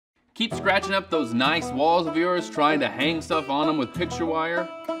Keep scratching up those nice walls of yours trying to hang stuff on them with picture wire?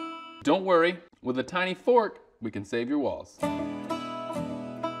 Don't worry, with a tiny fork, we can save your walls.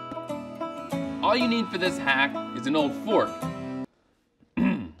 All you need for this hack is an old fork,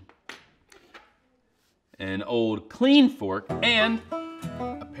 an old clean fork, and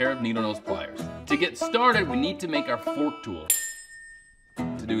a pair of needle nose pliers. To get started, we need to make our fork tool.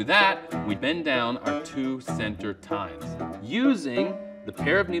 To do that, we bend down our 2 center tines. Using the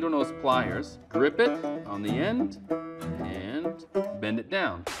pair of needle nose pliers, grip it on the end and bend it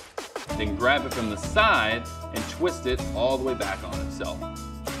down. Then grab it from the side and twist it all the way back on itself.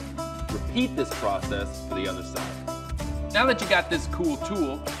 Repeat this process for the other side. Now that you got this cool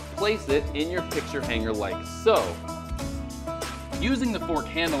tool, place it in your picture hanger like so. Using the fork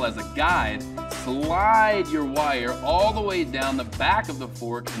handle as a guide, slide your wire all the way down the back of the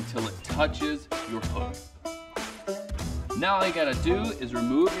fork until it touches your hook. Now all you gotta do is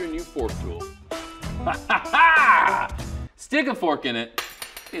remove your new fork tool. Ha ha ha! Stick a fork in it,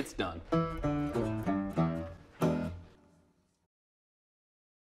 it's done.